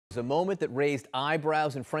It was a moment that raised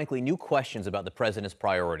eyebrows and, frankly, new questions about the president's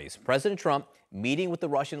priorities. President Trump meeting with the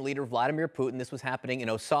Russian leader Vladimir Putin. This was happening in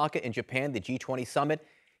Osaka in Japan, the G20 summit.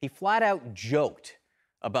 He flat out joked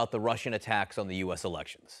about the Russian attacks on the U.S.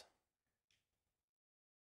 elections.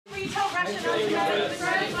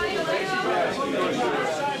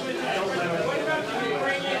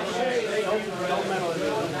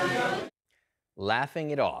 Laughing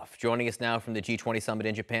it off. Joining us now from the G20 summit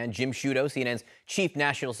in Japan, Jim Sciutto, CNN's chief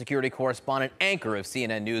national security correspondent, anchor of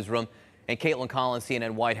CNN Newsroom, and Caitlin Collins,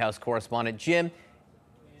 CNN Whitehouse correspondent. Jim,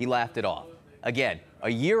 he laughed it off. Again, a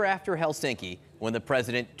year after Helsinki, when the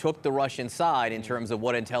president took the Russian side in terms of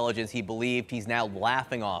what intelligence he believed, he's now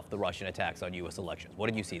laughing off the Russian attacks on U.S. elections. What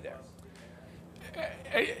did you see there?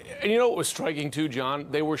 And you know what was striking too, John?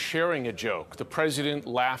 They were sharing a joke. The president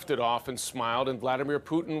laughed it off and smiled, and Vladimir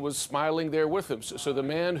Putin was smiling there with him. So the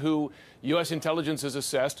man who U.S. intelligence has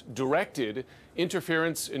assessed directed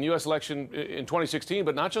interference in U.S. election in 2016,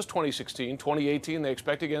 but not just 2016, 2018, they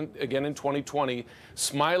expect again in 2020,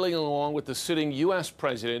 smiling along with the sitting U.S.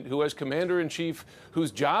 president, who as commander-in-chief,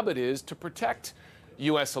 whose job it is to protect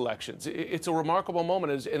U.S. elections. It's a remarkable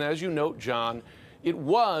moment, and as you note, John, it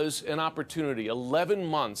was an opportunity 11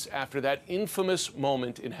 months after that infamous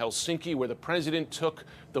moment in Helsinki where the president took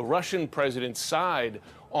the Russian president's side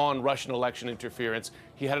on Russian election interference.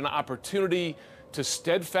 He had an opportunity to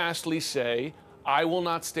steadfastly say, I will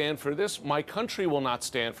not stand for this. My country will not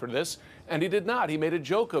stand for this. And he did not. He made a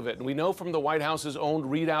joke of it. And we know from the White House's own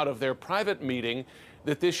readout of their private meeting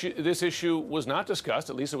that this issue was not discussed.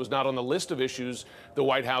 At least it was not on the list of issues the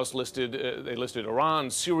White House listed. They listed Iran,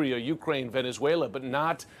 Syria, Ukraine, Venezuela, but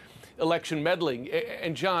not election meddling.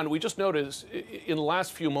 And John, we just noticed in the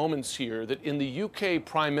last few moments here that in the UK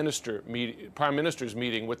Prime Minister's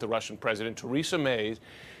meeting with the Russian president, Theresa May,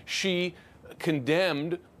 she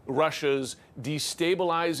condemned Russia's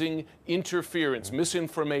destabilizing interference,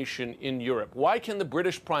 misinformation in Europe. Why can the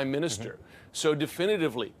British Prime Minister so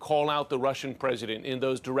definitively call out the Russian president in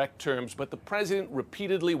those direct terms, but the president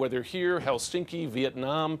repeatedly, whether here, Helsinki,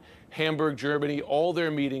 Vietnam, Hamburg, Germany, all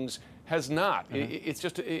their meetings, has not? It's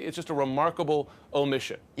just a remarkable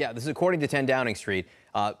omission. Yeah, this is according to 10 Downing Street.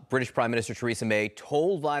 British Prime Minister Theresa May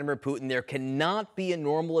told Vladimir Putin there cannot be a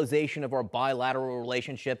normalization of our bilateral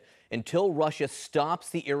relationship until Russia stops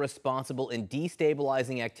the irresponsible and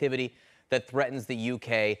destabilizing activity that threatens the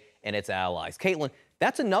UK and its allies. Caitlin,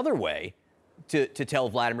 that's another way to tell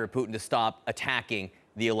Vladimir Putin to stop attacking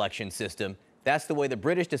the election system. That's the way the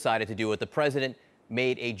British decided to do it. The president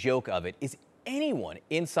made a joke of it. Is anyone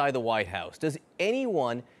inside the White House, does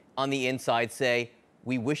anyone on the inside say,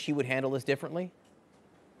 we wish he would handle this differently?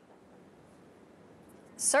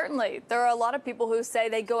 Certainly. There are a lot of people who say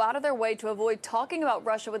they go out of their way to avoid talking about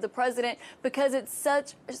Russia with the president because it's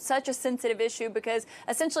such a sensitive issue, because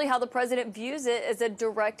essentially how the president views it is a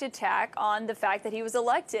direct attack on the fact that he was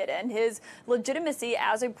elected and his legitimacy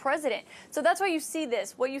as a president. So that's why you see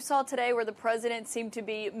this. What you saw today, where the president seemed to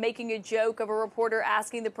be making a joke of a reporter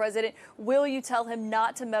asking the president, will you tell him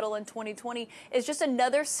not to meddle in 2020, is just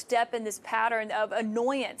another step in this pattern of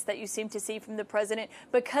annoyance that you seem to see from the president,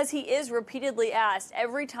 because he is repeatedly asked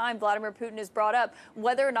every time Vladimir Putin is brought up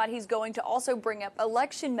whether or not he's going to also bring up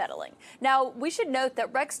election meddling. Now, we should note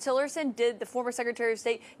that Rex Tillerson, the former Secretary of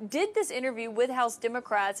State, did this interview with House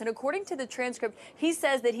Democrats, and according to the transcript, he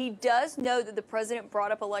says that he does know that the president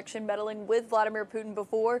brought up election meddling with Vladimir Putin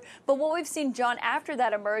before. But what we've seen, John, after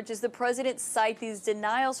that emerge is the president cite these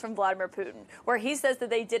denials from Vladimir Putin, where he says that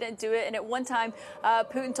they didn't do it. And at one time,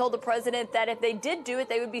 Putin told the president that if they did do it,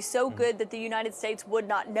 they would be so good that the United States would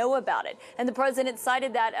not know about it. And the president cited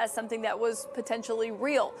that as something that was potentially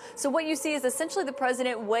real. So what you see is essentially the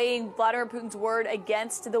president weighing Vladimir Putin's word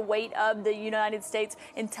against the weight of the United States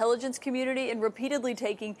intelligence community and repeatedly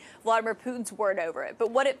taking Vladimir Putin's word over it. But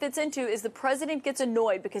what it fits into is the president gets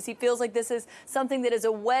annoyed because he feels like this is something that is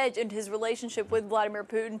a wedge into his relationship with Vladimir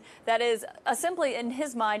Putin that is simply, in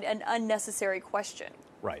his mind, an unnecessary question.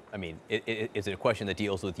 Right. I mean, it's a question that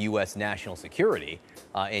deals with U.S. national security,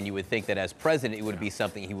 and you would think that as president, it would be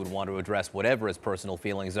something he would want to address, whatever his personal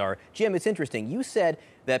feelings are. Jim, it's interesting. You said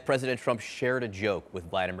that President Trump shared a joke with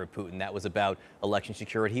Vladimir Putin. That was about election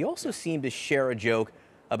security. He also seemed to share a joke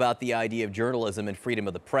about the idea of journalism and freedom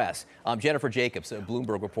of the press. Jennifer Jacobs, a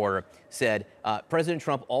Bloomberg reporter, said President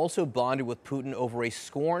Trump also bonded with Putin over a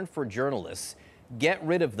scorn for journalists. Get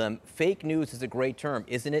rid of them. Fake news is a great term,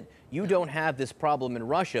 isn't it? You don't have this problem in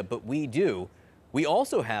Russia, but we do. We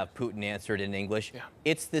also have, Putin answered in English. Yeah.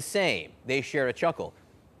 It's the same. They shared a chuckle.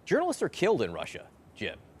 Journalists are killed in Russia,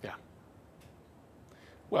 Jim. Yeah.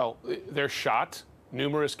 Well, they're shot.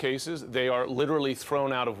 numerous cases. They are literally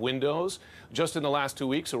thrown out of windows. Just in the last 2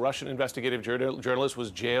 weeks, a Russian investigative journalist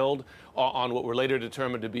was jailed on what were later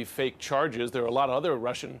determined to be fake charges. There are a lot of other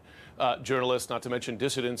Russian journalists, not to mention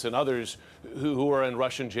dissidents and others, who are in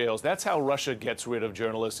Russian jails. That's how Russia gets rid of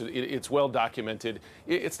journalists. It's well documented.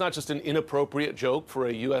 It's not just an inappropriate joke for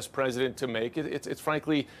a U.S. president to make. It's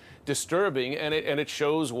frankly disturbing, and it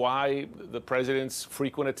shows why the president's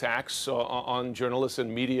frequent attacks on journalists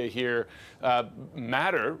and media here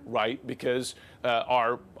matter, right? Because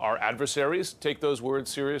our adversaries take those words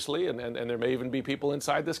seriously, and there may even be people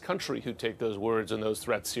inside this country who take those words and those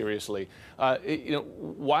threats seriously.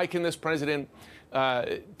 Why can this president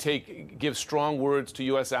give strong words to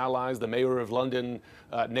U.S. allies, the mayor of London,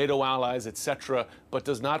 NATO allies, etc., but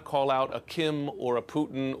does not call out a Kim or a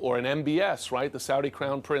Putin or an MBS, right, the Saudi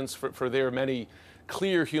crown prince, for their many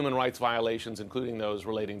clear human rights violations, including those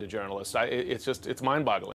relating to journalists? It's mind-boggling.